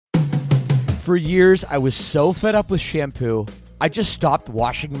For years, I was so fed up with shampoo, I just stopped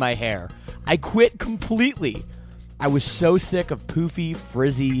washing my hair. I quit completely. I was so sick of poofy,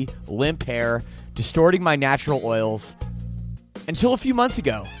 frizzy, limp hair, distorting my natural oils. Until a few months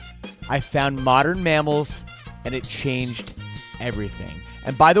ago, I found Modern Mammals, and it changed everything.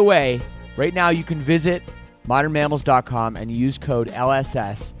 And by the way, right now you can visit modernmammals.com and use code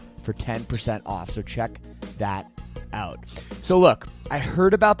LSS for 10% off. So check that out. So look, I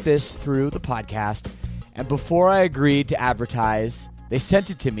heard about this through the podcast, and before I agreed to advertise, they sent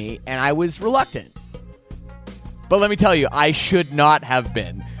it to me, and I was reluctant. But let me tell you, I should not have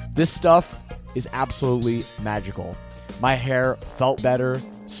been. This stuff is absolutely magical. My hair felt better,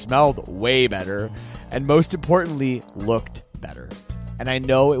 smelled way better, and most importantly, looked better. And I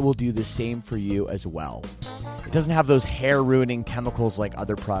know it will do the same for you as well. It doesn't have those hair-ruining chemicals like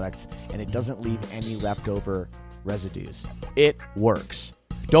other products, and it doesn't leave any leftover residues. It works.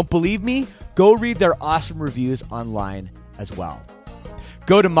 Don't believe me? Go read their awesome reviews online as well.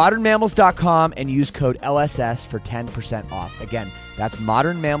 Go to modernmammals.com and use code LSS for 10% off. Again, that's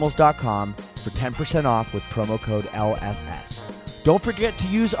modernmammals.com for 10% off with promo code LSS. Don't forget to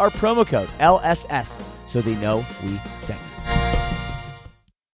use our promo code LSS so they know we sent you.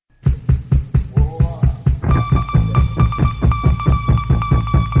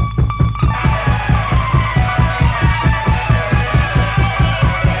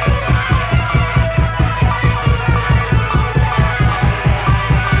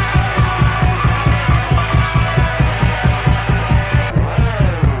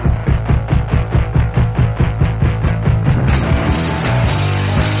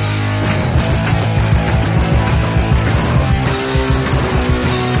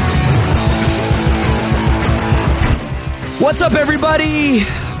 What's up, everybody?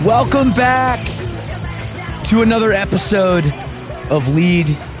 Welcome back to another episode of Lead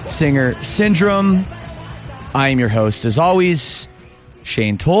Singer Syndrome. I am your host, as always,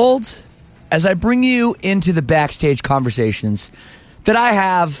 Shane Told, as I bring you into the backstage conversations that I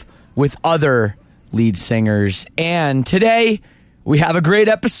have with other lead singers. And today, we have a great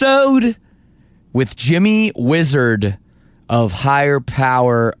episode with Jimmy Wizard of Higher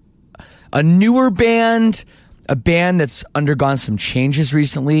Power, a newer band, a band that's undergone some changes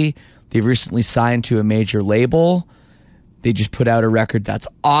recently. They've recently signed to a major label. They just put out a record that's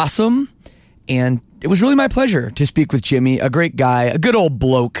awesome. And it was really my pleasure to speak with Jimmy, a great guy, a good old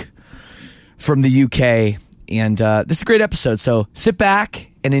bloke from the UK. And this is a great episode. So sit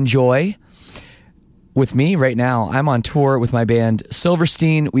back and enjoy with me right now. I'm on tour with my band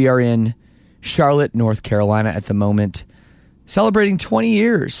Silverstein. We are in Charlotte, North Carolina at the moment, celebrating 20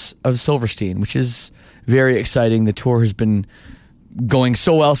 years of Silverstein, which is very exciting. The tour has been going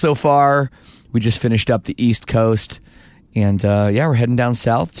so well so far. We just finished up the East Coast. And we're heading down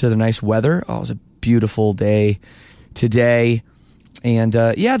south to the nice weather. Oh, it was a beautiful day today. And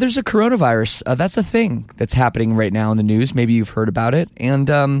there's a coronavirus. That's a thing that's happening right now in the news. Maybe you've heard about it. And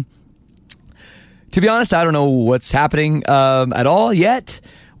to be honest, I don't know what's happening at all yet.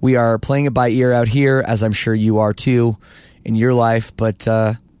 We are playing it by ear out here, as I'm sure you are too in your life. But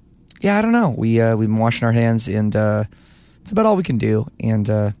I don't know. We've been washing our hands, and it's about all we can do. And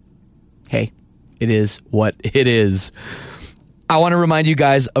hey, it is what it is. I want to remind you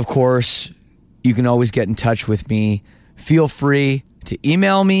guys, of course, you can always get in touch with me. Feel free to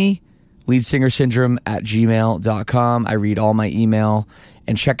email me, leadsingersyndrome@gmail.com. I read all my email.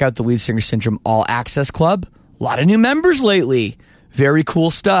 And check out the Lead Singer Syndrome All Access Club. A lot of new members lately. Very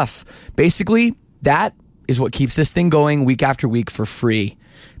cool stuff. Basically, that is what keeps this thing going week after week for free.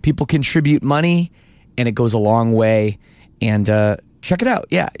 People contribute money, and it goes a long way. And check it out.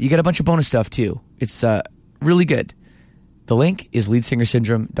 Yeah, you get a bunch of bonus stuff, too. It's really good. The link is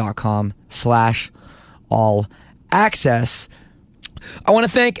leadsingersyndrome.com/all access. I want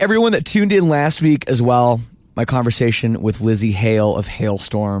to thank everyone that tuned in last week as well. My conversation with Lizzie Hale of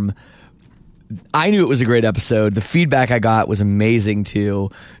Hailstorm. I knew it was a great episode. The feedback I got was amazing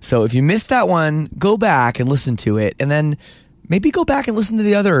too. So if you missed that one, go back and listen to it. And then maybe go back and listen to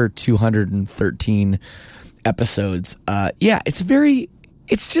the other 213 episodes.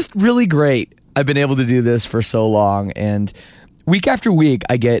 It's just really great. I've been able to do this for so long. And week after week,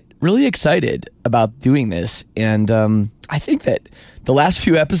 I get really excited about doing this. And I think that the last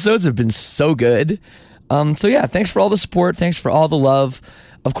few episodes have been so good. Thanks for all the support. Thanks for all the love.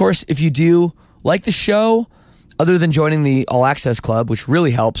 Of course, if you do like the show, other than joining the All Access Club, which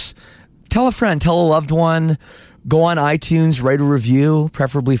really helps, tell a friend, tell a loved one, go on iTunes, write a review,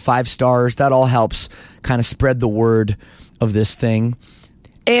 preferably 5 stars. That all helps kind of spread the word of this thing.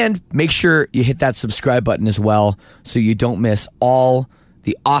 And make sure you hit that subscribe button as well so you don't miss all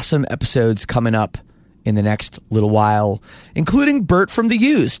the awesome episodes coming up in the next little while, including Bert from The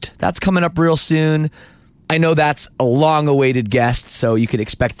Used. That's coming up real soon. I know that's a long-awaited guest, so you could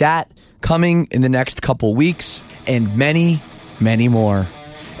expect that coming in the next couple weeks, and many, many more.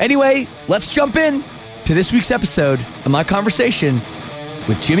 Anyway, let's jump in to this week's episode of my conversation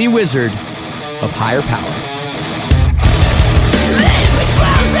with Jimmy Wizard of Higher Power.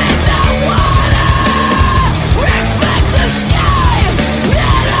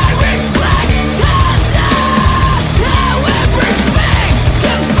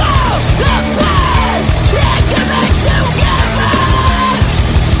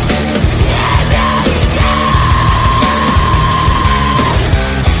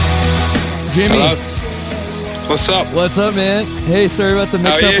 Jimmy. Hello. What's up? What's up, man? Hey, sorry about the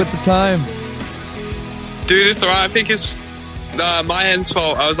mix-up with the time. Dude, it's alright. I think it's my end's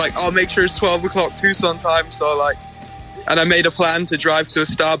fault. I was like, oh, make sure it's 12 o'clock Tucson time. So, like, and I made a plan to drive to a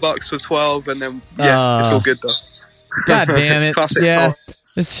Starbucks for 12, and then, it's all good, though. God damn it. Classic. Yeah,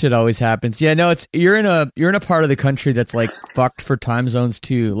 this shit always happens. Yeah, no, you're in a part of the country that's, like, fucked for time zones,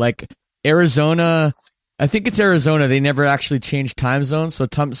 too. Like, Arizona... I think it's Arizona. They never actually change time zones, so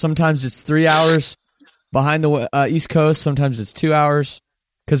sometimes it's 3 hours behind the East Coast. Sometimes it's 2 hours.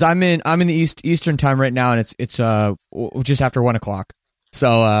 Because I'm in the Eastern time right now, and it's just after 1 o'clock.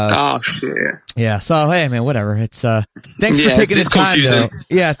 So yeah. So hey, man, whatever. It's thanks for taking the time, though.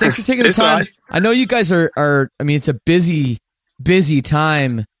 Yeah, thanks for taking the time. Right. I know you guys are. I mean, it's a busy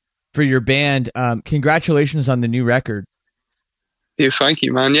time for your band. Congratulations on the new record. Yeah, thank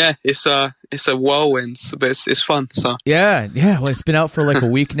you, man. Yeah, it's a whirlwind, but it's fun. So yeah. Well, it's been out for like a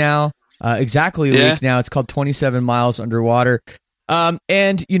week now. Exactly a week now. It's called 27 Miles Underwater.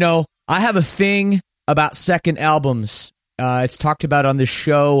 And you know, I have a thing about second albums. It's talked about on this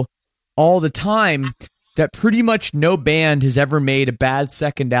show all the time. That pretty much no band has ever made a bad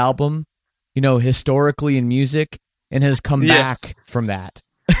second album, you know, historically in music, and has come back from that.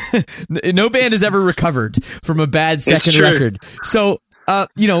 No band has ever recovered from a bad second record. So,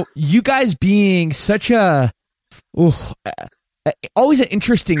 you know, you guys being such always an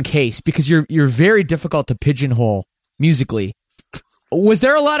interesting case because you're very difficult to pigeonhole musically. Was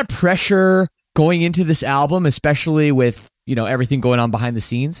there a lot of pressure going into this album, especially with, you know, everything going on behind the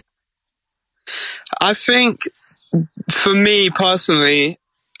scenes? I think for me personally,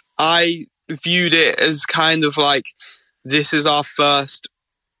 I viewed it as kind of like, this is our first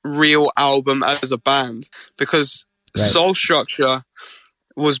real album as a band, because Soul Structure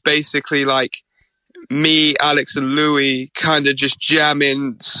was basically like me, Alex, and Louis kind of just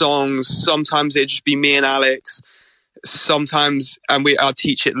jamming songs. Sometimes it'd just be me and Alex. Sometimes, and I'd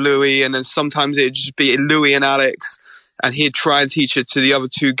teach it Louis, and then sometimes it'd just be Louis and Alex, and he'd try and teach it to the other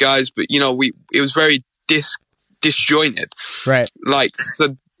two guys. But you know, it was very disjointed. Right. Like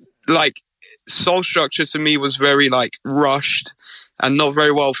Soul Structure to me was very like rushed and not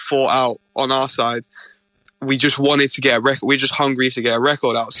very well thought out on our side. We just wanted to get a record. We're just hungry to get a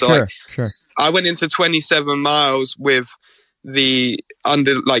record out. So I went into 27 Miles with the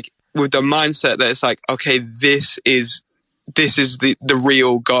mindset that it's like, okay, this is the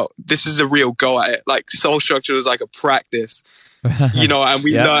real go. This is the real go at it. Like Soul Structure was like a practice, you know, and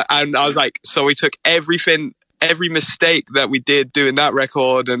we learned, and I was like, so we took every mistake that we did doing that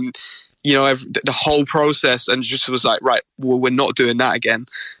record, and you know, the whole process, and just was like, right, well, we're not doing that again.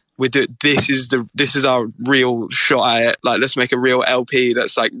 This is our real shot at it. Like, let's make a real LP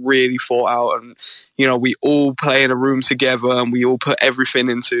that's like really thought out, and you know, we all play in a room together, and we all put everything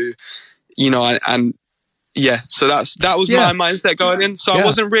into, you know, and yeah. So that was my mindset going in. So I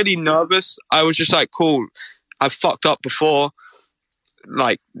wasn't really nervous. I was just like, cool, I fucked up before.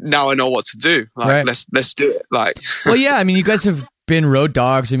 Like, now I know what to do. Like, let's do it. Like, well, yeah. I mean, you guys have been road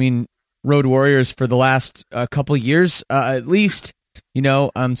dogs. I mean, road warriors for the last couple of years, at least, you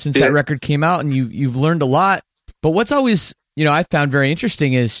know, since that record came out, and you've learned a lot. But what's always, you know, I found very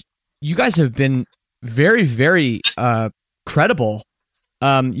interesting is you guys have been very, very credible.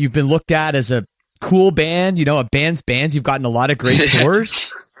 You've been looked at as a cool band, you know, a band's bands. You've gotten a lot of great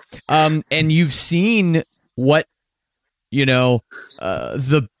tours, and you've seen what, you know,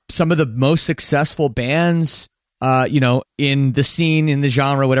 some of the most successful bands, you know, in the scene, in the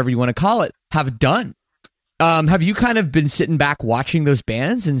genre, whatever you want to call it, have done. Have you kind of been sitting back watching those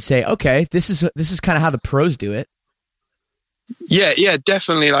bands and say, okay, this is kind of how the pros do it? Yeah,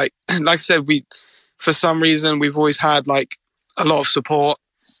 definitely. Like I said, for some reason, we've always had like a lot of support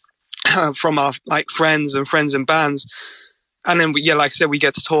from our like friends and bands. And then, like I said, we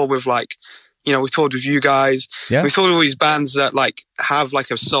get to tour with like, you know, we've toured with you guys. Yeah. We've toured with all these bands that like have like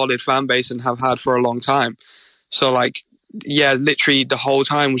a solid fan base and have had for a long time. So like, yeah, literally the whole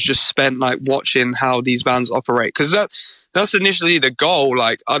time was just spent like watching how these bands operate, because that's initially the goal.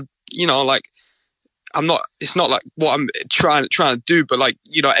 Like it's not like what I'm trying to do, but like,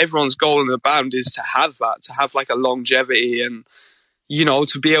 everyone's goal in the band is to have like a longevity, and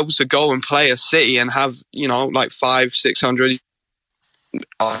to be able to go and play a city and have like 500-600,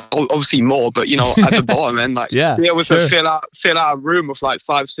 obviously more, but at the bottom end, like be able to fill out a room with like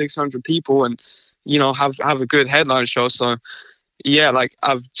 500-600 people, and have a good headline show. So yeah, like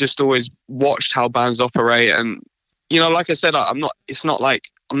I've just always watched how bands operate, and like I said, it's not like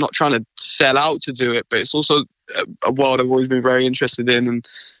I'm not trying to sell out to do it, but it's also a world I've always been very interested in. And,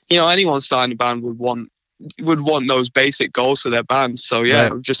 anyone starting a band would want those basic goals for their band. So yeah,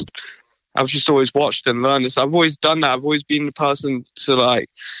 right. I've just always watched and learned this. I've always done that. I've always been the person to like,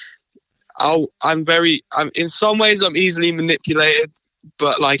 I'm in some ways I'm easily manipulated,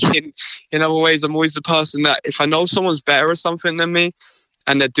 but like in other ways, I'm always the person that if I know someone's better at something than me,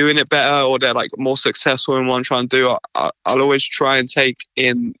 and they're doing it better, or they're like more successful in what I'm trying to do, I'll always try and take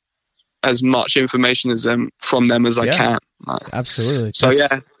in as much information from them as I can. Like, absolutely. So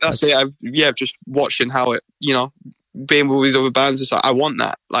that's it. I've just watching how it, being with these other bands, it's like, I want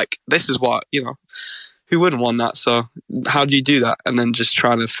that. Like, this is what, who wouldn't want that? So how do you do that? And then just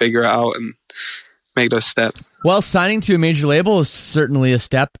trying to figure it out and make those steps. Well, signing to a major label is certainly a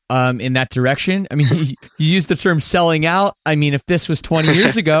step in that direction. I mean, you use the term selling out. I mean, if this was 20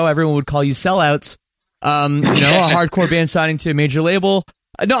 years ago, everyone would call you sellouts. A hardcore band signing to a major label.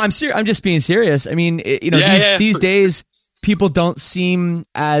 No, I'm serious. I'm just being serious. I mean, these days, people don't seem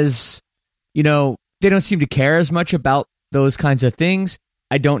as, they don't seem to care as much about those kinds of things.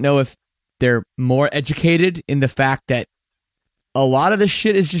 I don't know if they're more educated in the fact that a lot of this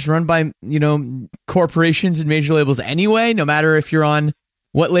shit is just run by, corporations and major labels anyway, no matter if you're on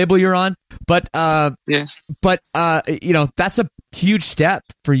what label you're on. But that's a huge step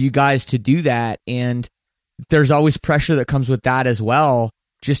for you guys to do that. And there's always pressure that comes with that as well,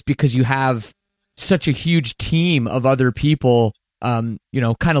 just because you have such a huge team of other people, kind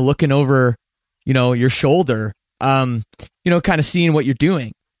of looking over, your shoulder, kind of seeing what you're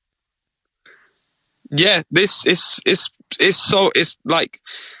doing. Yeah, it's like,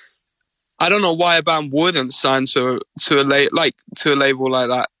 I don't know why a band wouldn't sign to a label like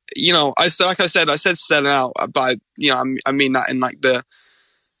that. I said selling out, but I mean that in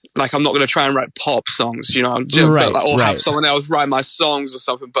like I'm not going to try and write pop songs, have someone else write my songs or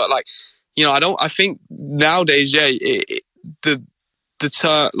something. But like, I think nowadays, the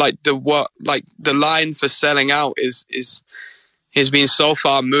term, like the line for selling out has been so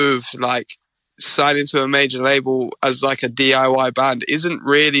far moved. Like, signing to a major label as like a DIY band isn't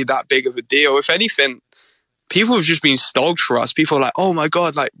really that big of a deal. If anything, people have just been stoked for us. People are like, oh my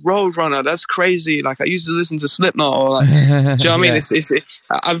God, like Roadrunner, that's crazy. Like, I used to listen to Slipknot, or like, do you know what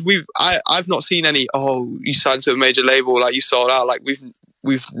I mean? I've not seen any, oh, you signed to a major label, like you sold out. Like,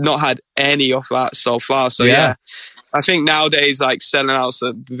 we've not had any of that so far. So yeah, I think nowadays, like, selling out's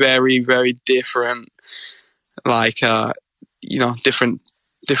a very, very different, like,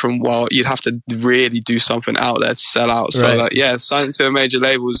 different world. You'd have to really do something out there to sell out. So signing to a major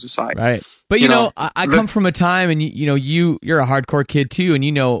label is just like, right. But I come from a time, and you're a hardcore kid too,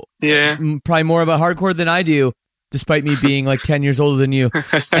 and probably more about hardcore than I do, despite me being like 10 years older than you.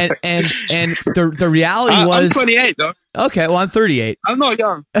 And the reality was, I'm 28 though. Okay, well, I'm 38. I'm not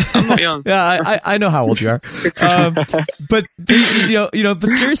young. Yeah, I know how old you are. But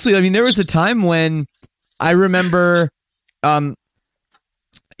but seriously, I mean, there was a time when I remember,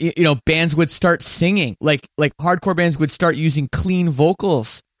 bands would start singing, like hardcore bands would start using clean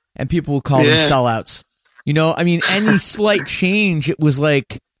vocals, and people would call them sellouts. I mean, any slight change, it was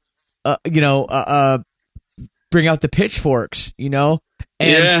like, bring out the pitchforks, and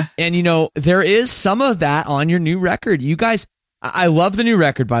there is some of that on your new record. You guys, I love the new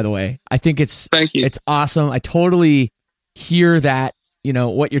record, by the way. I think thank you. It's awesome. I totally hear that,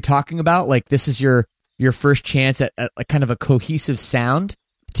 what you're talking about. Like, this is your first chance at a kind of a cohesive sound,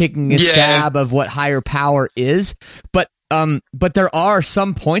 taking a stab of what higher power is. But there are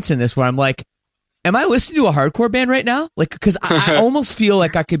some points in this where I'm like, am I listening to a hardcore band right now? Like, because I almost feel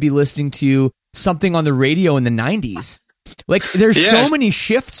like I could be listening to something on the radio in the 90s. Like, there's so many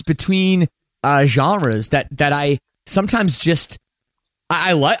shifts between genres that I sometimes just,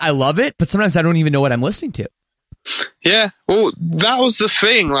 I love it, but sometimes I don't even know what I'm listening to. Yeah, well, that was the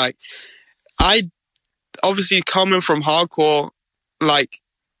thing. Like, I obviously coming from hardcore, like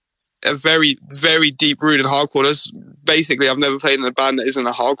a very, very deep rooted hardcore. That's basically, I've never played in a band that isn't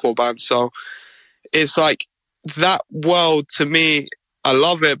a hardcore band. So it's like that world to me, I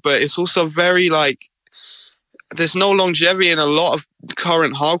love it, but it's also very like there's no longevity in a lot of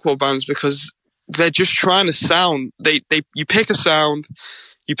current hardcore bands because they're just trying to sound. You pick a sound,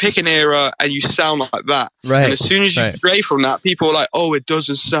 you pick an era, and you sound like that. Right. And as soon as you stray from that, people are like, "Oh, it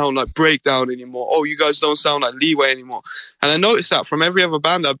doesn't sound like Breakdown anymore. Oh, you guys don't sound like Leeway anymore." And I noticed that from every other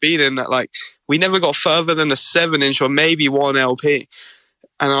band I've been in, that like we never got further than a 7-inch or maybe one LP.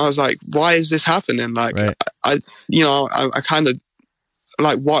 And I was like, "Why is this happening?" Like, I kind of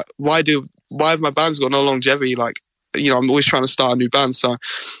like, why have my bands got no longevity? Like, I'm always trying to start a new band, so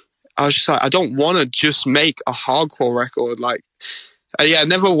I was just like, I don't want to just make a hardcore record. Like, I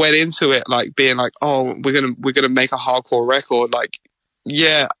never went into it like being like, oh, we're gonna make a hardcore record. Like,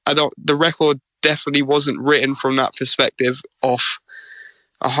 the record definitely wasn't written from that perspective of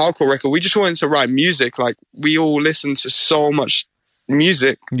a hardcore record. We just wanted to write music. Like, we all listen to so much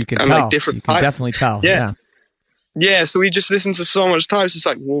music. You can tell. Like, different you can types. Definitely tell. Yeah, so we just listen to so much types. It's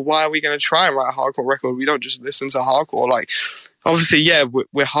like, well, why are we going to try and write a hardcore record? We don't just listen to hardcore. Like, obviously,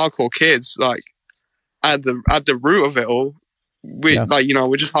 we're hardcore kids. Like, at the root of it all, we're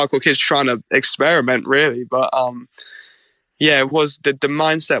just hardcore kids trying to experiment, really. But it was the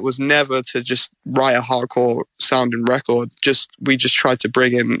mindset was never to just write a hardcore sounding record. We just tried to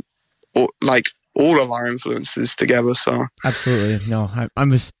bring in all of our influences together. So absolutely, no,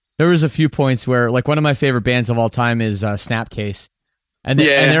 there was a few points where, like, one of my favorite bands of all time is Snapcase. And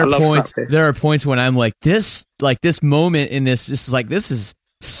there are points when I'm like, this moment in this is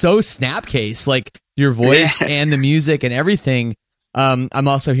so Snapcase, like your voice and the music and everything. I'm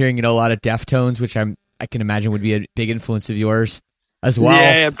also hearing, a lot of Deftones, which I can imagine would be a big influence of yours as well.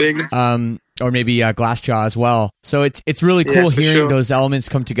 Yeah, big. Or maybe Glassjaw as well. So it's really cool hearing those elements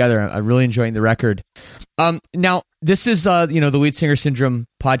come together. I'm really enjoying the record. Now this is the Lead Singer Syndrome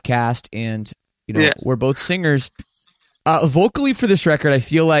podcast, and we're both singers. Vocally for this record, I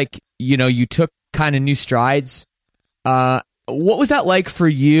feel like you took kind of new strides. What was that like for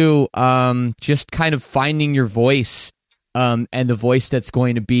you? Just kind of finding your voice, and the voice that's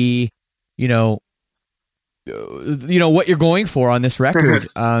going to be, what you're going for on this record.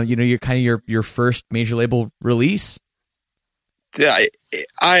 You're kind of your first major label release. Yeah,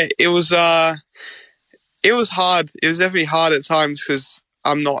 it was hard. It was definitely hard at times because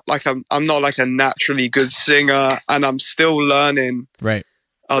I'm not like a naturally good singer, and I'm still learning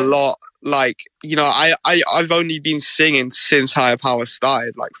a lot. Like, I've only been singing since Higher Power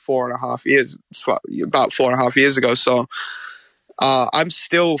started, like 4.5 years ago. So I'm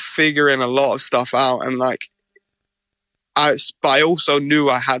still figuring a lot of stuff out, and like, but I also knew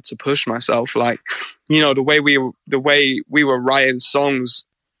I had to push myself. Like, the way we were writing songs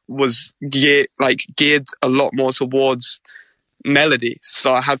was geared a lot more towards melody.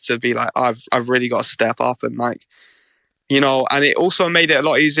 So I had to be like, I've really got to step up, and like, and it also made it a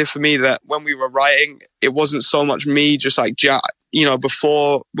lot easier for me that when we were writing, it wasn't so much me just like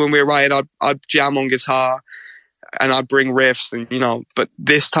before when we were writing, I'd jam on guitar and I'd bring riffs, and but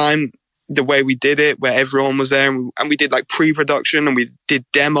this time, the way we did it, where everyone was there, and we did like pre-production, and we did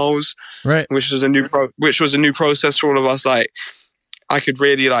demos, right? Which was a new process for all of us. Like, I could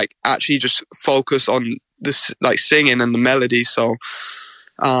really like actually just focus on this, like, singing and the melody. So,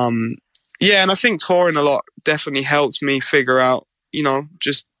 and I think touring a lot definitely helped me figure out,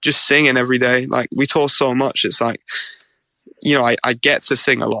 just singing every day. Like, we tour so much, it's like, I get to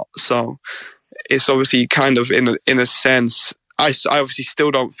sing a lot, so it's obviously kind of in a sense. I obviously still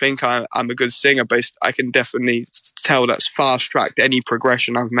don't think I'm a good singer, but I can definitely tell that's fast-tracked any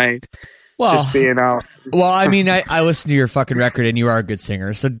progression I've made. Well, just being out. Well, I mean, I listened to your fucking record, and you are a good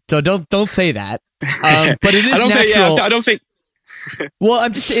singer, so don't say that. But it is natural. I don't think. Well,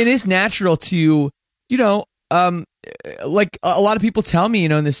 it is natural to, like a lot of people tell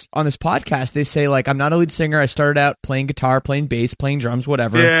me, on this podcast, they say, like, I'm not a lead singer. I started out playing guitar, playing bass, playing drums,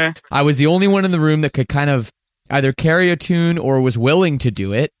 whatever. Yeah. I was the only one in the room that could kind of either carry a tune or was willing to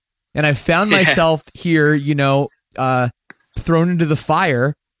do it. And I found myself here, thrown into the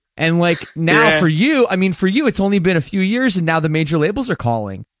fire. And like now for you, it's only been a few years, and now the major labels are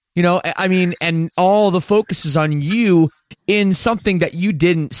calling, and all the focus is on you in something that you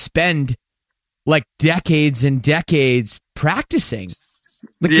didn't spend like decades and decades practicing.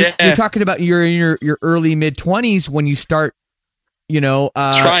 Like you're talking about you're in your early mid 20s when you start,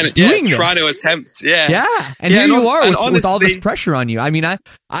 trying to attempt. Yeah. And here you are with all this pressure on you. I mean,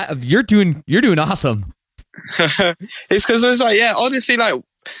 you're doing awesome. It's because it's like, honestly, like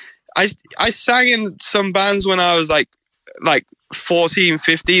I sang in some bands when I was like 14,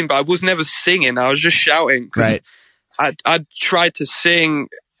 15, but I was never singing. I was just shouting. Right. I'd tried to sing.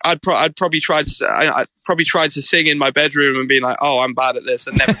 I'd probably tried to sing in my bedroom and be like, oh, I'm bad at this,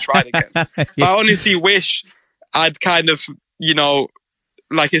 and never tried again. But I honestly wish I'd kind of,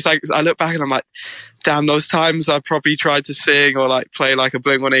 like, it's like, I look back and I'm like, damn, those times I probably tried to sing or like play like a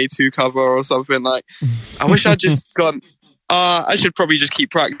Blink-182 cover or something. Like, I wish I'd just gone, I should probably just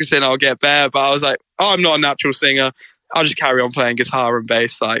keep practicing. I'll get better. But I was like, I'm not a natural singer. I'll just carry on playing guitar and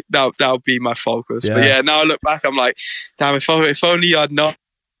bass. Like, that'll be my focus. Yeah. But yeah, now I look back, I'm like, damn, if only I'd known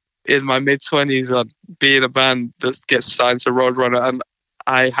in my mid-20s, I'd be in a band that gets signed to Roadrunner and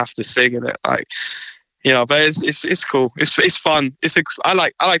I have to sing in it. Like, but it's cool. It's fun. I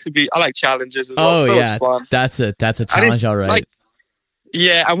like challenges as well. So yeah, it's fun. That's a challenge, all right. Like,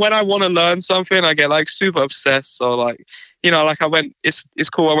 yeah, and when I want to learn something, I get like super obsessed. So like, like it's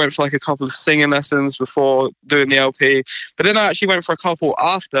cool. I went for like a couple of singing lessons before doing the LP, but then I actually went for a couple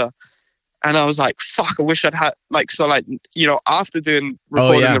after, and I was like, fuck, I wish I'd had after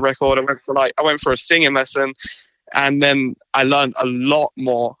recording the record, I went for a singing lesson, and then I learned a lot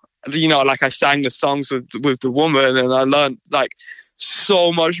more. Like I sang the songs with the woman, and I learned like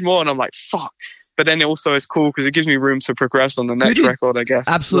so much more, and I'm like, fuck. But then it also is cool because it gives me room to progress on the next record, I guess.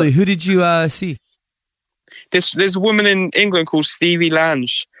 Absolutely. Who did you see? There's a woman in England called Stevie Lange.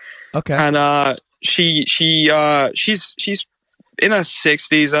 Okay. And she's in her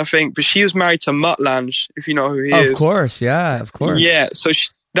 60s, I think, but she was married to Mutt Lange, if you know who he is. Of course, yeah, of course. Yeah, so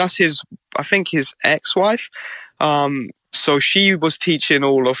that's his ex-wife. So she was teaching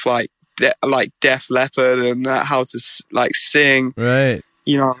all of like Def Leppard and how to like sing. Right.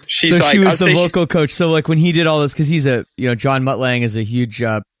 She's so she was the vocal coach. So like when he did all this, because he's John Mutt Lange is a huge,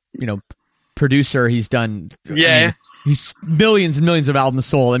 producer. He's done, he's millions and millions of albums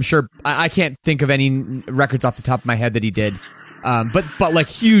sold. I'm sure I can't think of any records off the top of my head that he did. But like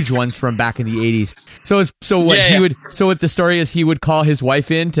huge ones from back in the 80s. So what the story is, he would call his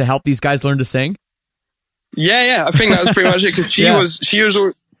wife in to help these guys learn to sing. Yeah. I think that was pretty much it. Cause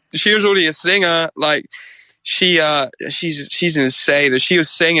she was already a singer. Like, she's insane. She was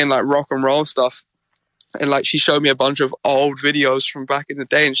singing like rock and roll stuff, and like she showed me a bunch of old videos from back in the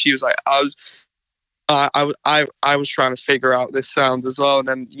day, and she was like, I was trying to figure out this sound as well, and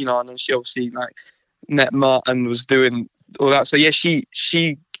then and then she obviously like met Mutt and was doing all that. So yeah, she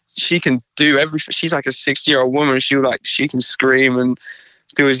can do everything. She's like a 60-year-old woman. She can scream and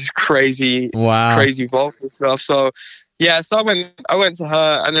do this crazy vocal stuff. So yeah, so I went to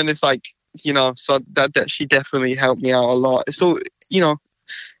her, and then it's like, so that she definitely helped me out a lot. It's all,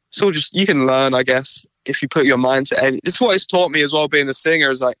 it's all just, you can learn, I guess, if you put your mind to any. It's what it's taught me as well, being a singer,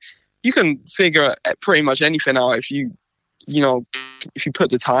 is like, you can figure pretty much anything out if you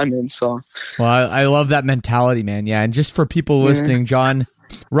put the time in. So, well, I love that mentality, man. Yeah. And just for people listening,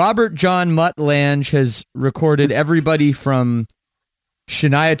 Robert John Mutt Lange has recorded everybody from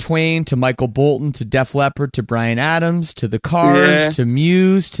Shania Twain to Michael Bolton to Def Leppard to Bryan Adams to The Cars to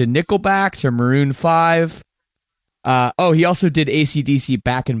Muse to Nickelback to Maroon 5. He also did AC/DC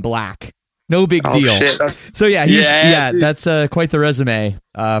Back in Black. No big deal. Shit, that's quite the resume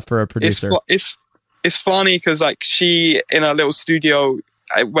for a producer. It's funny because like she, in her little studio,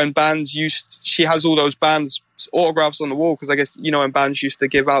 when bands she has all those bands autographs on the wall, because I guess when bands used to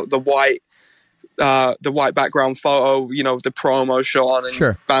give out the white background photo, the promo shot,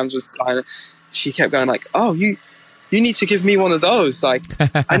 and bands was signing. She kept going like, "Oh, you need to give me one of those. Like,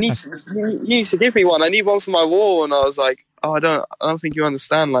 you need to give me one. I need one for my wall." And I was like, "Oh, I don't think you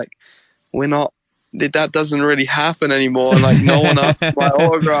understand. Like, that doesn't really happen anymore. And like, no one asks my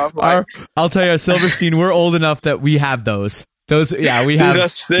autograph." Like, I'll tell you, Silverstein, we're old enough that we have those. We have.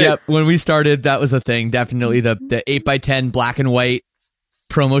 That's sick. Yep. When we started, that was a thing. Definitely the 8x10 black and white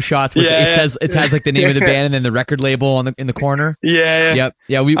promo shots with it has like the name of the band and then the record label in the corner. Yep.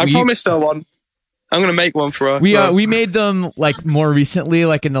 I promised her one. I'm gonna make one for her. We made them like more recently,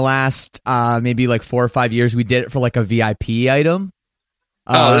 like in the last maybe like 4 or 5 years. We did it for like a VIP item.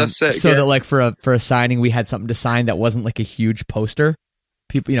 That's sick. So that like for a signing, we had something to sign that wasn't like a huge poster.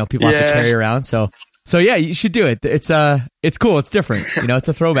 People have to carry around. So yeah, you should do it. It's cool. It's different. It's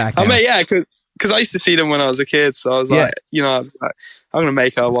a throwback. I mean, yeah, because I used to see them when I was a kid. So I was like, I'm going to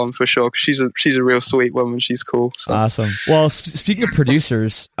make her one for sure, because she's a real sweet woman. She's cool. So. Awesome. Well, speaking of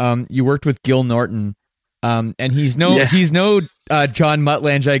producers, you worked with Gil Norton, and he's no John Mutt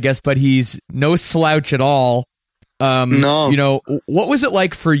Lange, I guess, but he's no slouch at all. No. What was it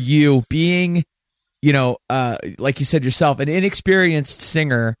like for you being, like you said yourself, an inexperienced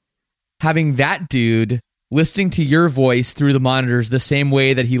singer, having that dude listening to your voice through the monitors the same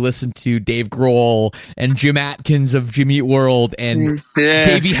way that he listened to Dave Grohl and Jim Atkins of Jimmy Eat World and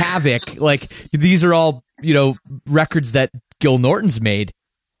Davey Havok. Like, these are all, records that Gil Norton's made.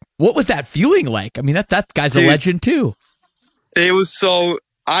 What was that feeling like? I mean, that guy's a legend too. It was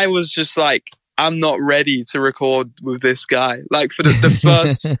I was just like, I'm not ready to record with this guy. Like for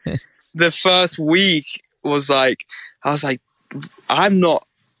the first week was like, I was like, I'm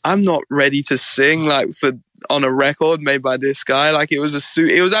not ready to sing like on a record made by this guy. Like it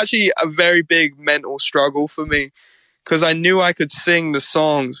was actually a very big mental struggle for me, because I knew I could sing the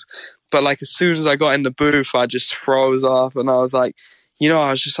songs, but like as soon as I got in the booth, I just froze off, and I was like,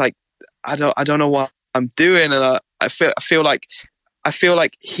 I was just like, I don't know what I'm doing, and I feel like I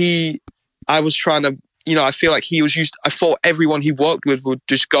was trying to, I feel like he was I thought everyone he worked with would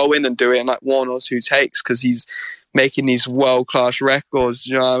just go in and do it in like 1 or 2 takes, because he's making these world-class records,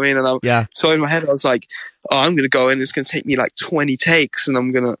 you know what I mean? So in my head, I was like, oh, I'm going to go in, it's going to take me like 20 takes,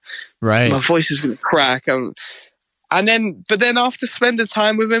 and my voice is going to crack. But then after spending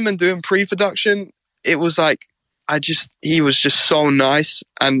time with him and doing pre-production, it was like, he was just so nice,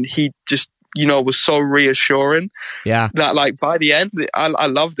 and he just, was so reassuring. Yeah. That like by the end, I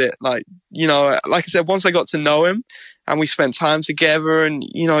loved it. Like, like I said, once I got to know him and we spent time together, and,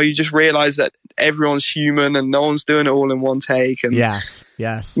 you just realize that everyone's human and no one's doing it all in one take. And yes.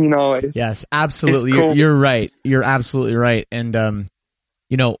 Yes, absolutely. Cool. You're right. You're absolutely right. And,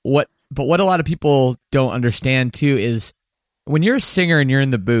 what a lot of people don't understand too is when you're a singer and you're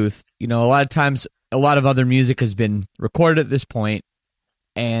in the booth, a lot of times a lot of other music has been recorded at this point,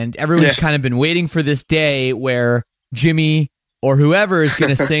 and everyone's kind of been waiting for this day where Jimmy or whoever is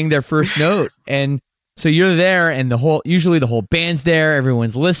going to sing their first note. And so you're there, and usually the whole band's there,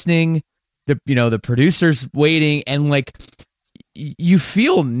 everyone's listening, the producer's waiting, and like you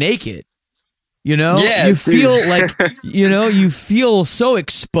feel naked. You feel like, you feel so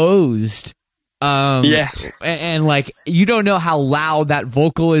exposed. And like, you don't know how loud that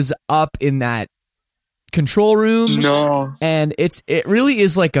vocal is up in that control room. No. And it really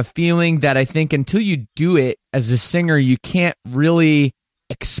is like a feeling that I think until you do it as a singer, you can't really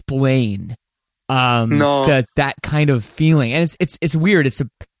explain that kind of feeling. And it's weird. It's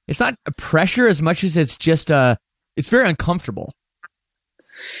not a pressure as much as it's just it's very uncomfortable.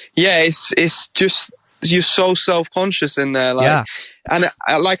 Yeah, it's just, you're so self-conscious in there, like, and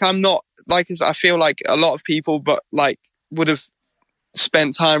I'm not like, I feel like a lot of people, but like would have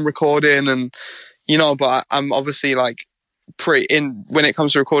spent time recording, and but I'm obviously like when it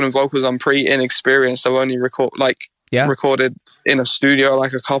comes to recording vocals, I'm pretty inexperienced. I've only recorded in a studio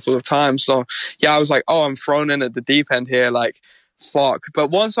like a couple of times, so I was like, oh, I'm thrown in at the deep end here, like fuck. But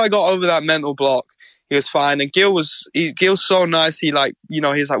once I got over that mental block, he was fine. And Gil's so nice. He like,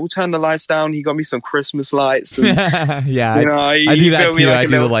 he's like, we'll turn the lights down. He got me some Christmas lights. And, I do that too. I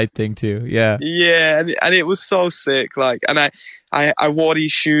do the light thing too. Yeah. Yeah. And it was so sick. Like, and I wore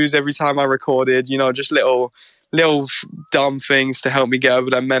these shoes every time I recorded, just little dumb things to help me get over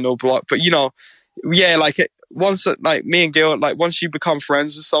that mental block. But, like once, like me and Gil, like once you become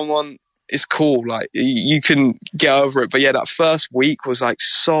friends with someone, it's cool. Like you can get over it. But yeah, that first week was like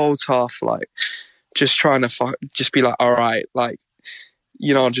so tough. Like, just trying to just be like, all right, like,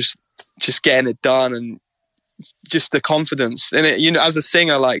 just getting it done, and just the confidence. And it, as a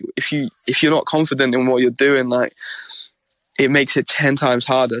singer, like if you're not confident in what you're doing, like it makes it 10 times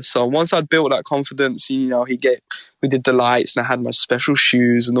harder. So once I'd built that confidence, we did the lights, and I had my special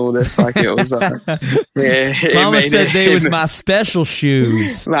shoes and all this. Like it was, Mama said they was my special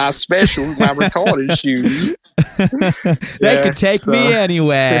shoes, my recording shoes. They could take me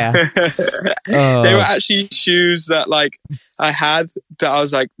anywhere. They were actually shoes that like I had that I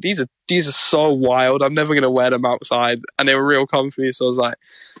was like, these are so wild. I'm never gonna wear them outside, and they were real comfy. So I was like,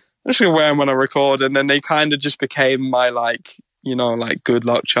 I'm just gonna wear them when I record, and then they kind of just became my like, like good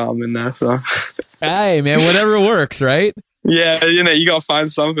luck charm in there. So hey man, whatever works, right? Yeah, you gotta find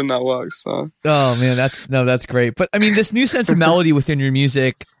something that works. So. Oh man, that's great. But I mean, this new sense of melody within your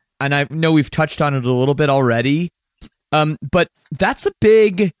music, and I know we've touched on it a little bit already, but that's a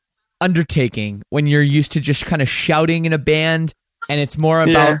big undertaking when you're used to just kind of shouting in a band, and it's more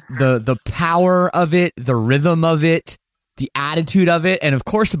about the power of it, the rhythm of it, the attitude of it, and of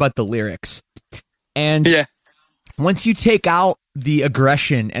course about the lyrics. And once you take out the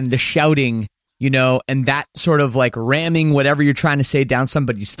aggression and the shouting, and that sort of like ramming whatever you're trying to say down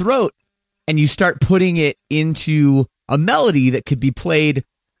somebody's throat, and you start putting it into a melody that could be played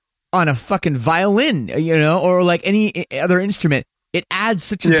on a fucking violin, or like any other instrument, it adds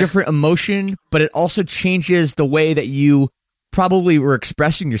such a different emotion, but it also changes the way that you probably were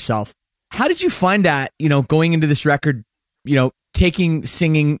expressing yourself. How did you find that, going into this record, taking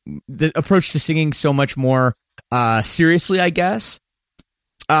the approach to singing so much more seriously, I guess?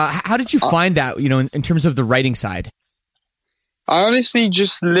 How did you find that, in terms of the writing side? I honestly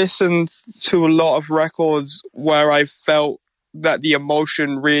just listened to a lot of records where I felt that the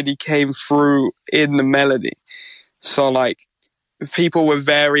emotion really came through in the melody. So like people with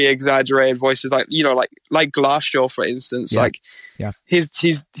very exaggerated voices, like, you know, like Glassjaw, for instance,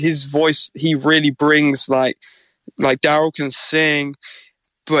 his voice, he really brings like Daryl can sing,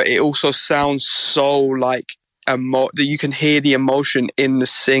 but it also sounds so like that you can hear the emotion in the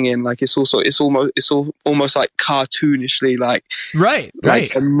singing. Like it's almost like cartoonishly like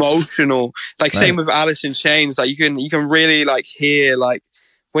emotional. Like same with Alice in Chains. Like you can really like hear like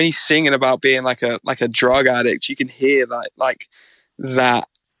when he's singing about being like a drug addict, you can hear like that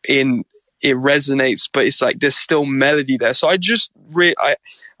it resonates, but it's like there's still melody there. So I just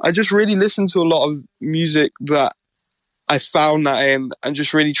really listened to a lot of music that I found that in, and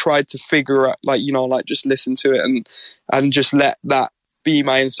just really tried to figure out, like, you know, like just listen to it and just let that be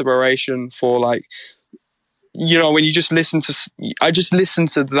my inspiration for, like, you know, when you just I just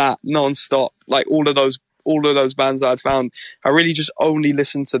listened to that nonstop, like all of those bands I'd found. I really just only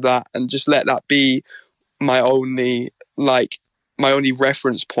listened to that and just let that be my only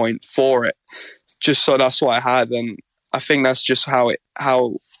reference point for it. Just so that's what I had, and I think that's just how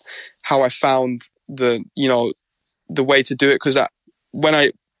I found the, you know, the way to do it, because when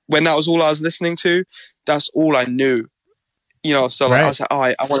that was all I was listening to, that's all I knew, you know. So like, I was like, oh,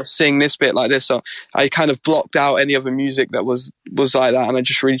 I want to sing this bit like this. So I kind of blocked out any other music that was like that, and I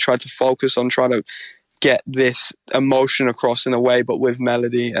just really tried to focus on trying to get this emotion across in a way, but with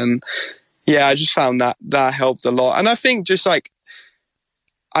melody. And yeah, I just found that helped a lot. And I think just like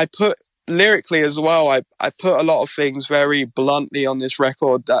I put lyrically as well, I put a lot of things very bluntly on this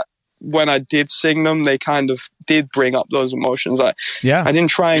record that when I did sing them, they kind of did bring up those emotions. I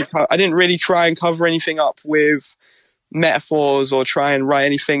didn't really try and cover anything up with metaphors or try and write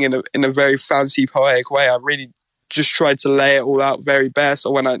anything in a very fancy poetic way. I really just tried to lay it all out very bare.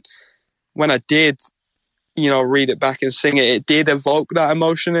 So when I did, you know, read it back and sing it, it did evoke that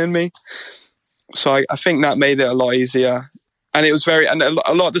emotion in me. So I think that made it a lot easier. And it was and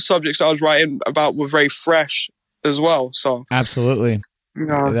a lot of the subjects I was writing about were very fresh as well. So absolutely.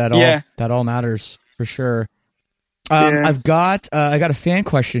 That all matters for sure. I got a fan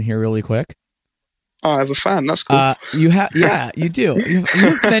question here really quick. Oh, I have a fan. That's cool. You do. You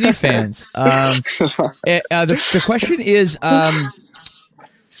have many fans. The question is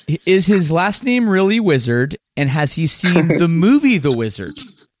his last name really Wizard, and has he seen the movie The Wizard?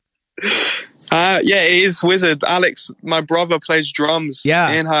 Yeah, it is Wizard. Alex, my brother, plays drums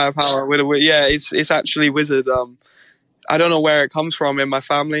in Higher Power. It's actually Wizard. I don't know where it comes from in my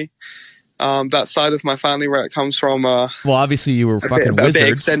family. That side of my family where it comes from. Well, obviously you were fucking wizards. A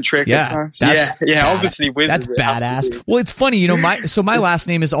bit eccentric at times. Obviously Wizard. That's badass. Well, it's funny, you know, my last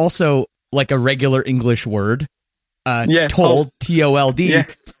name is also like a regular English word. Told, Told, yeah.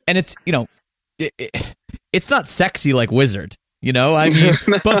 And it's, you know, it's not sexy like Wizard, you know? I mean,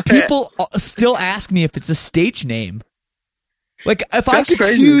 but people still ask me if it's a stage name. Like, if I could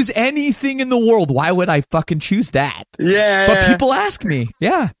choose anything in the world, why would I fucking choose that? Yeah. But people ask me.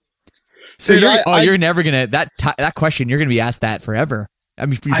 Yeah. So dude, you're never gonna that question. You're gonna be asked that forever. I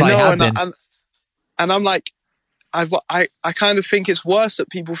mean, you probably have been. And I'm like, I kind of think it's worse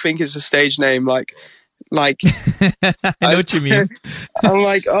that people think it's a stage name. Like I know what you mean. I'm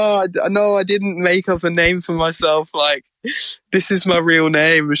like, oh no, I didn't make up a name for myself. Like, this is my real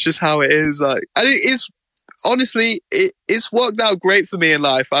name. It's just how it is. Like, and it is. Honestly, it's worked out great for me in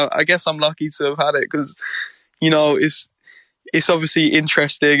life. I guess I'm lucky to have had it because, you know, it's obviously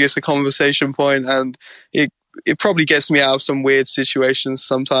interesting. It's a conversation point, and it probably gets me out of some weird situations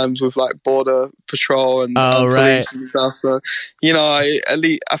sometimes with like border patrol and police and stuff. So, you know, I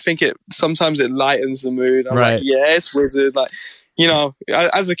think sometimes it lightens the mood. I'm like, yeah, it's Wizard. Like, you know,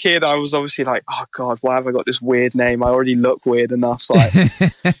 as a kid, I was obviously like, oh God, why have I got this weird name? I already look weird enough. Like,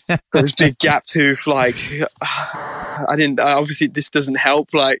 got this big gap tooth. Like, obviously this doesn't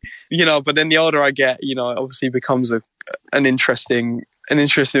help. Like, you know, but then the older I get, you know, it obviously becomes an interesting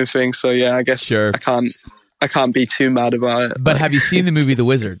thing. So yeah, I guess I can't be too mad about it. But have you seen the movie The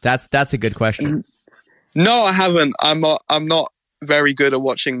Wizard? That's a good question. No, I haven't. I'm not very good at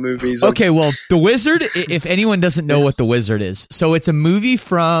watching movies. Okay, well, The Wizard, if anyone doesn't know what The Wizard is, so it's a movie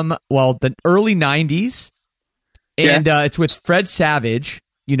from, the early 90s, and it's with Fred Savage,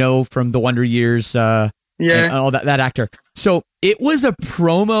 you know, from The Wonder Years, and all that actor. So it was a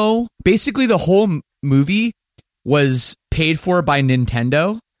promo. Basically, the whole movie was paid for by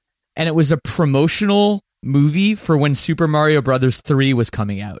Nintendo, and it was a promotional movie for when Super Mario Brothers 3 was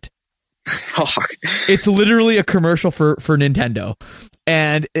coming out. It's literally a commercial for Nintendo,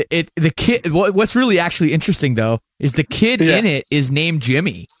 and the kid. What's really actually interesting though is the kid in it is named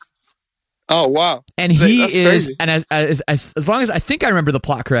Jimmy. Oh wow! And he is, crazy. And as long as I think I remember the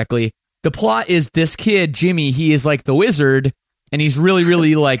plot correctly, the plot is this kid Jimmy. He is like the wizard, and he's really,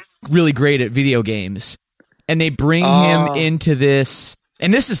 really like really great at video games. And they bring him into this,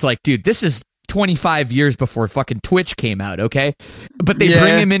 and this is like, dude, this is 25 years before fucking Twitch came out, okay? But they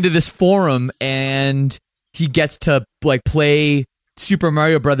bring him into this forum, and he gets to like play Super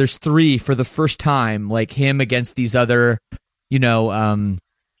Mario Brothers 3 for the first time, like him against these other,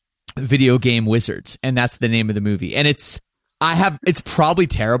 video game wizards, and that's the name of the movie. And it's probably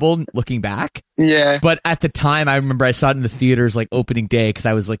terrible looking back. Yeah. But at the time, I remember I saw it in the theaters like opening day because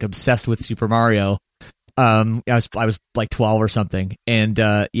I was like obsessed with Super Mario. I was like 12 or something, and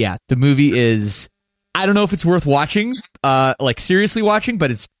the movie is, I don't know if it's worth watching, like seriously watching,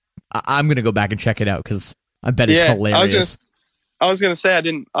 but I'm gonna go back and check it out because I bet it's hilarious. I was gonna say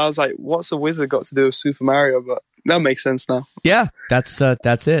I was like, what's a wizard got to do with Super Mario? But that makes sense now. Yeah, that's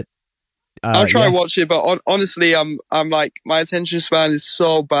it. I'll try and watch it, but honestly, I'm like, my attention span is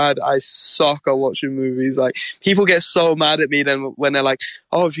so bad. I suck at watching movies. Like, people get so mad at me then when they're like,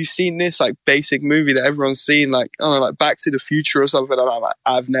 "Oh, have you seen this like basic movie that everyone's seen, like, I don't know, like Back to the Future or something?" And I'm like,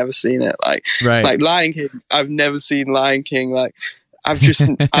 I've never seen it. Like, like Lion King, I've never seen Lion King. Like, I'm just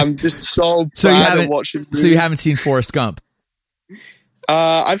so bad at watching movies. So you haven't seen Forrest Gump?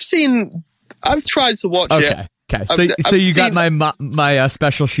 I've tried to watch it. Okay, so you got my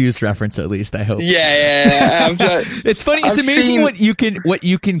special shoes reference at least. I hope. Yeah. It's funny. It's amazing what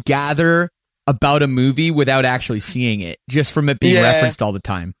you can gather about a movie without actually seeing it, just from it being referenced all the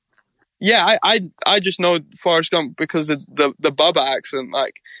time. Yeah, I just know Forrest Gump because of the Bubba accent,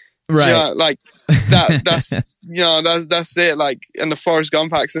 like, right, like that's that's it, like, and the Forrest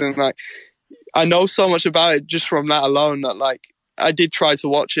Gump accent, like, I know so much about it just from that alone that, like, I did try to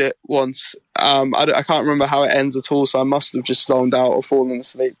watch it once. I can't remember how it ends at all, so I must have just zoned out or fallen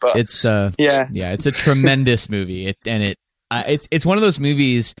asleep. But it's it's a tremendous movie. It's one of those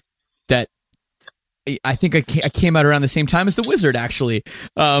movies that I think I came out around the same time as The Wizard. Actually,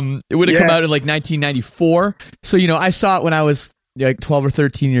 it would have come out in like 1994. So I saw it when I was like 12 or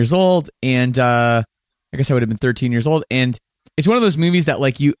 13 years old, and I guess I would have been 13 years old. And it's one of those movies that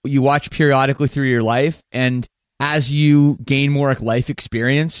like you watch periodically through your life, and as you gain more life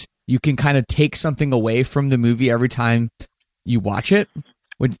experience, you can kind of take something away from the movie every time you watch it.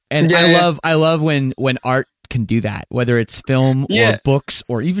 I love when art can do that, whether it's film or books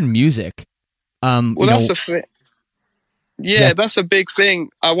or even music. That's the thing. Yeah, that's a big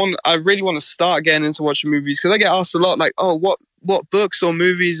thing. I really want to start getting into watching movies because I get asked a lot, like, "Oh, what books or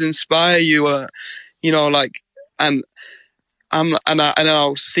movies inspire you?" Like, and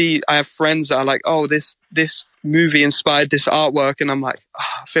I'll see, I have friends that are like, "Oh, this movie inspired this artwork," and I'm like,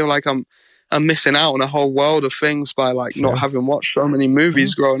 I feel like I'm missing out on a whole world of things by like not having watched so many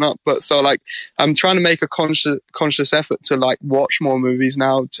movies growing up. But so like, I'm trying to make a conscious effort to like watch more movies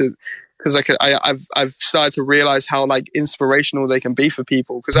now, because I've started to realize how like inspirational they can be for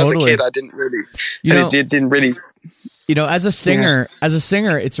people. Because as a kid, I didn't really, didn't really. As a singer,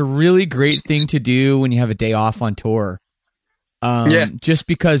 it's a really great thing to do when you have a day off on tour. Just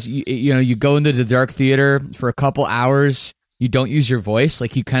because you go into the dark theater for a couple hours, you don't use your voice,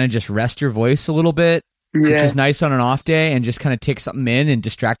 like you kind of just rest your voice a little bit, which is nice on an off day, and just kind of take something in and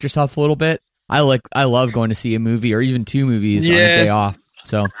distract yourself a little bit. I love going to see a movie or even two movies on a day off.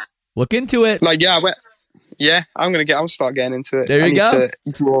 So look into it. Like, I'm gonna start getting into it. There you go.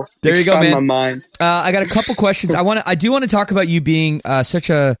 There you go, man. My mind. I got a couple questions. I do want to talk about you being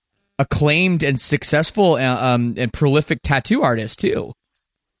such a acclaimed and successful and prolific tattoo artist too.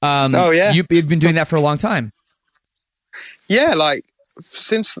 You've been doing that for a long time. Yeah, like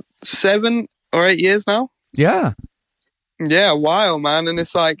since 7 or 8 years now. Yeah, a while, man. And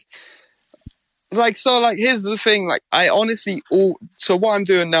it's like so. Like, here's the thing. Like, I honestly, so what I'm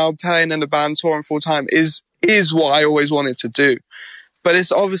doing now, playing in the band, touring full time, is what I always wanted to do. But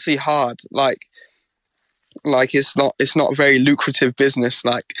it's obviously hard. Like it's not a very lucrative business.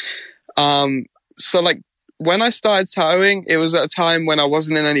 Like, so like when I started tattooing, it was at a time when I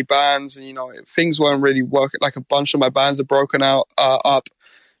wasn't in any bands, and things weren't really working. Like, a bunch of my bands are broken up. I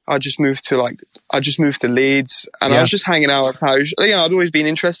just moved to Leeds, and I was just hanging out at tattoos. I'd always been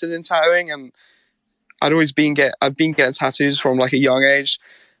interested in tattooing, and I've been getting tattoos from like a young age.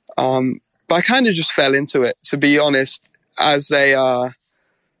 But I kind of just fell into it, to be honest, as a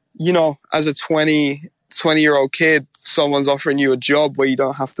 20-year-old kid. Someone's offering you a job where you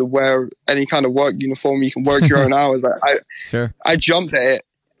don't have to wear any kind of work uniform. You can work your own hours. I jumped at it,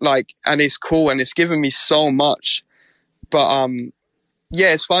 like, and it's cool, and it's given me so much. But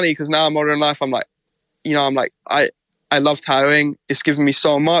it's funny because now in modern life, I'm like, I love tattooing. It's given me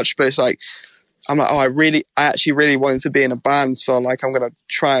so much, but it's like, I'm like, I actually really wanted to be in a band. So like, I'm going to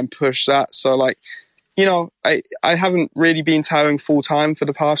try and push that. So like, you know, I haven't really been tattooing full time for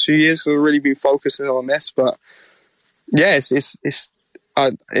the past few years. So I've really been focusing on this, but yeah, it's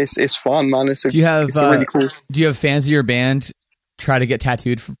fun, man. It's really cool. Do you have fans of your band try to get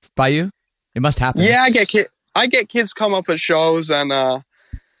tattooed by you? It must happen. Yeah, I get kids come up at shows and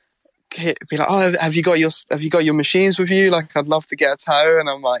be like, "Oh, have you got your machines with you? Like, I'd love to get a tattoo." And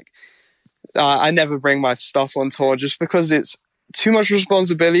I'm like, I never bring my stuff on tour just because it's too much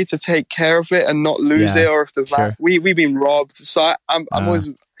responsibility to take care of it and not lose it. Or if we've been robbed, so I'm always,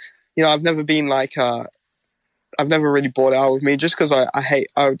 you know, I've never been like I've never really bought it out with me just because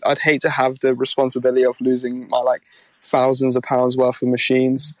I'd hate to have the responsibility of losing my like thousands of pounds worth of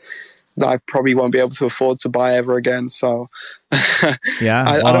machines that I probably won't be able to afford to buy ever again. So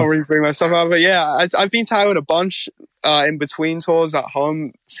I don't really bring my stuff out. But yeah, I've been tattooing a bunch in between tours at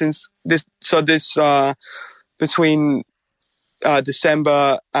home since this. So this between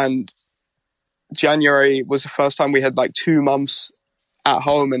December and January was the first time we had like 2 months at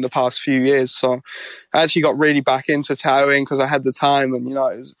home in the past few years. So I actually got really back into tattooing because I had the time, and you know,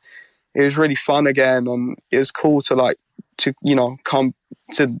 it was really fun again, and it was cool to you know come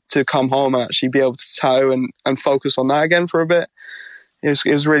home and actually be able to tattoo and focus on that again for a bit. It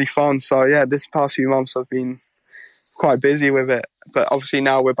was really fun. So yeah, this past few months I've been quite busy with it, but obviously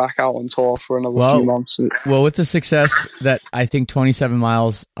now we're back out on tour for another few months. Well, with the success that I think 27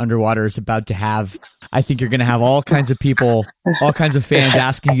 Miles Underwater is about to have, I think you're going to have all kinds of people, all kinds of fans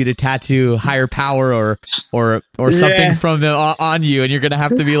asking you to tattoo Higher Power or something from them on you, and you're going to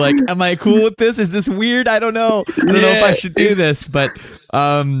have to be like, "Am I cool with this? Is this weird? I don't know. I don't know if I should do this." But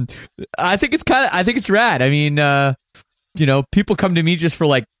I think it's rad. I mean, you know, people come to me just for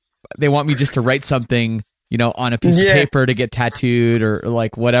like, they want me just to write something, you know, on a piece of paper to get tattooed or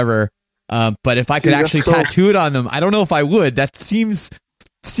like whatever. But if I could actually tattoo it on them, I don't know if I would. That seems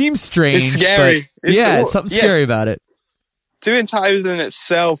strange. It's scary. It's something scary about it. Doing tattoos in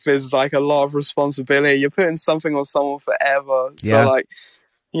itself is like a lot of responsibility. You're putting something on someone forever. So like,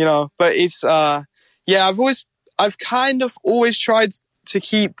 you know, but it's, I've kind of always tried to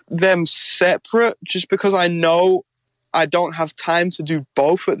keep them separate just because I know I don't have time to do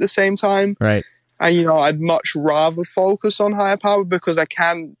both at the same time. Right. And, you know, I'd much rather focus on Higher Power because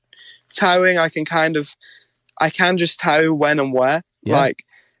tattooing, I can just tattoo when and where. Yeah. Like,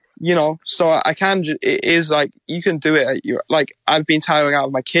 you know, so it is like, you can do it at your, like, I've been tattooing out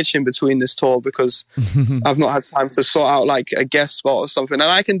of my kitchen between this tour because I've not had time to sort out like a guest spot or something. And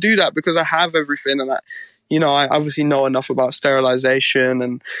I can do that because I have everything. And I obviously know enough about sterilization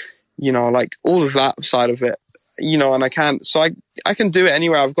and, you know, like all of that side of it. You know, and I can do it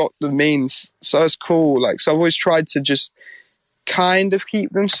anywhere. I've got the means, so it's cool. Like, so I've always tried to just kind of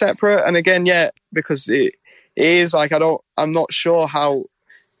keep them separate. And again, because it is like, I'm not sure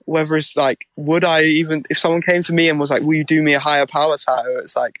whether it's like, would I even, if someone came to me and was like, "Will you do me a Higher Power tattoo?"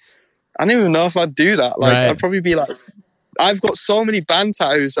 It's like, I don't even know if I'd do that. Like, I'd probably be like, I've got so many band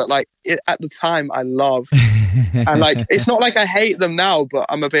tattoos that like at the time I love. And like, it's not like I hate them now, but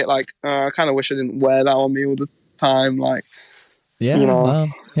I'm a bit like, I kind of wish I didn't wear that on me all the time. Like, yeah, you know, well,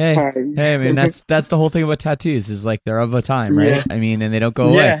 hey, I mean, that's the whole thing about tattoos is like they're of a time, right? Yeah. I mean, and they don't go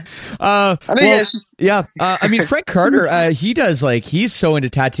away. I mean, Frank Carter, he does like, he's so into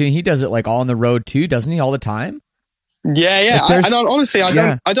tattooing. He does it like all on the road too, doesn't he? All the time. Yeah. Like honestly,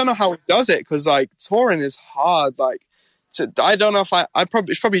 I don't know how he does it because like touring is hard. Like, I don't know if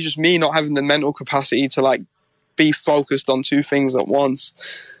it's probably just me not having the mental capacity to like be focused on 2 things at once.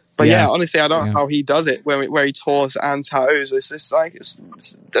 But honestly, I don't know how he does it where he tours and tattoos. It's just like,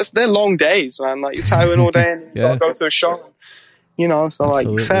 they're long days, man. Like, you're tattooing all day and you gotta go to a show. You know, so like,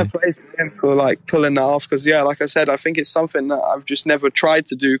 fair play to him for like pulling that off. Because like I said, I think it's something that I've just never tried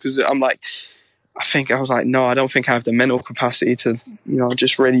to do because I'm like, I was like, no, I don't think I have the mental capacity to, you know,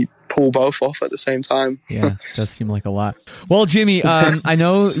 just really pull both off at the same time. Yeah, it does seem like a lot. Well, Jimmy, I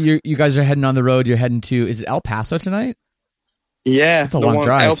know you guys are heading on the road. You're heading to, is it El Paso tonight? Yeah, it's a long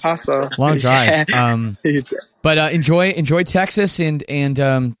drive. El Paso, long drive. But enjoy Texas and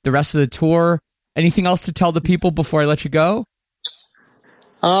the rest of the tour. Anything else to tell the people before I let you go?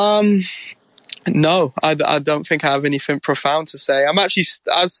 No, I don't think I have anything profound to say.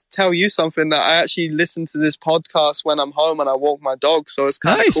 I'll tell you something that I actually listen to this podcast when I'm home and I walk my dog. So it's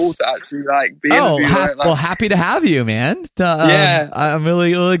kind of cool to actually like be interviewed. Well, happy to have you, man. I'm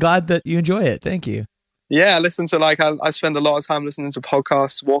really, really glad that you enjoy it. Thank you. Yeah, I listen to I spend a lot of time listening to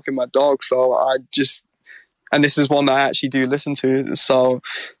podcasts, walking my dog. So and this is one that I actually do listen to. So,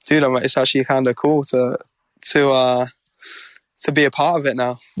 dude, it's actually kind of cool to to be a part of it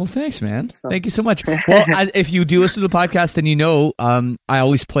now. Well, thanks, man. So. Thank you so much. Well, if you do listen to the podcast, then you know I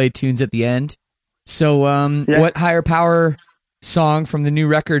always play tunes at the end. So what Higher Power song from the new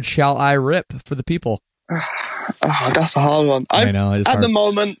record shall I rip for the people? Oh, that's a hard one. I know. It is hard.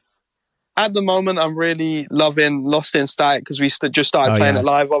 At the moment, I'm really loving Lost in Static because we just started playing it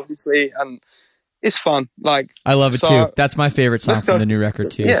live, obviously, and it's fun. Like, I love it too. That's my favorite song from the new record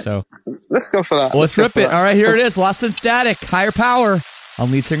too. Yeah, so let's go for that. Well, let's rip it. All right, here it is. Lost in Static, Higher Power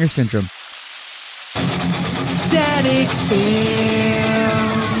on Lead Singer Syndrome. Static film,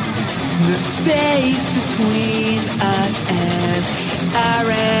 the space between us and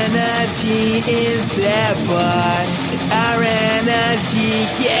our energy is there, but our energy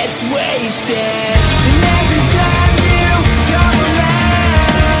gets wasted. And every time you come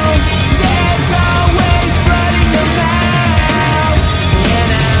around, there's always blood in your mouth, and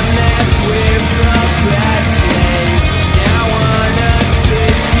I'm left with the bad taste. I wanna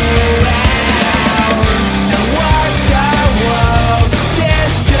spit you out. And watch our world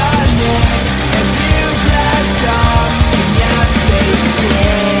disconnect as you blast off in your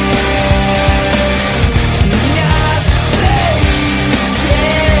spaceship.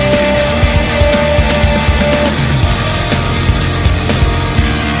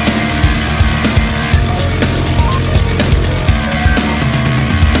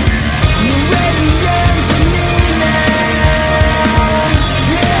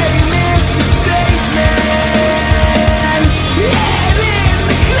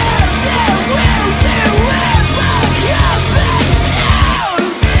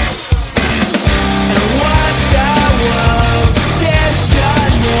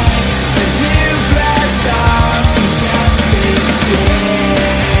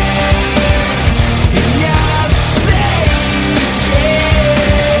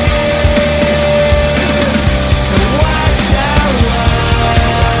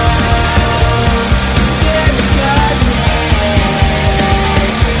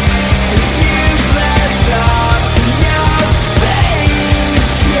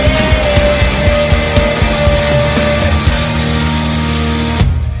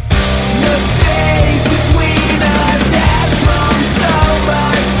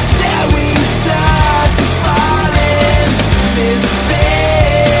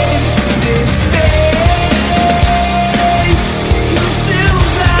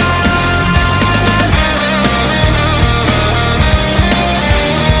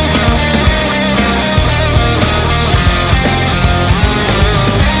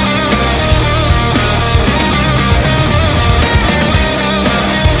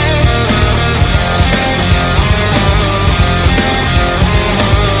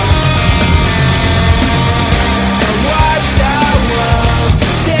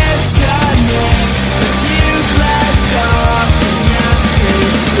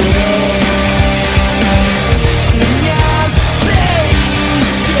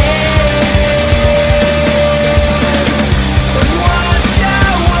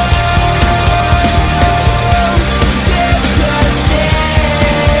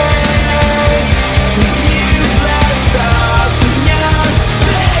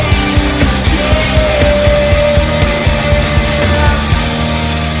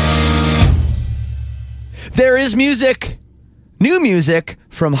 New music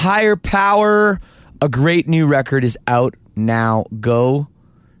from Higher Power. A great new record is out now. Go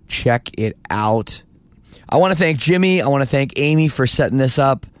check it out. I want to thank Jimmy. I want to thank Amy for setting this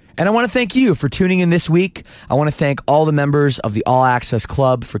up. And I want to thank you for tuning in this week. I want to thank all the members of the All Access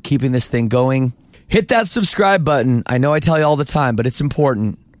Club for keeping this thing going. Hit that subscribe button. I know I tell you all the time, but it's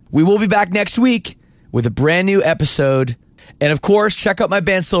important. We will be back next week with a brand new episode. And of course, check out my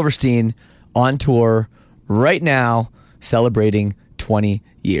band Silverstein on tour right now, celebrating 20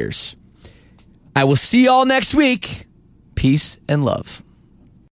 years. I will see y'all next week. Peace and love.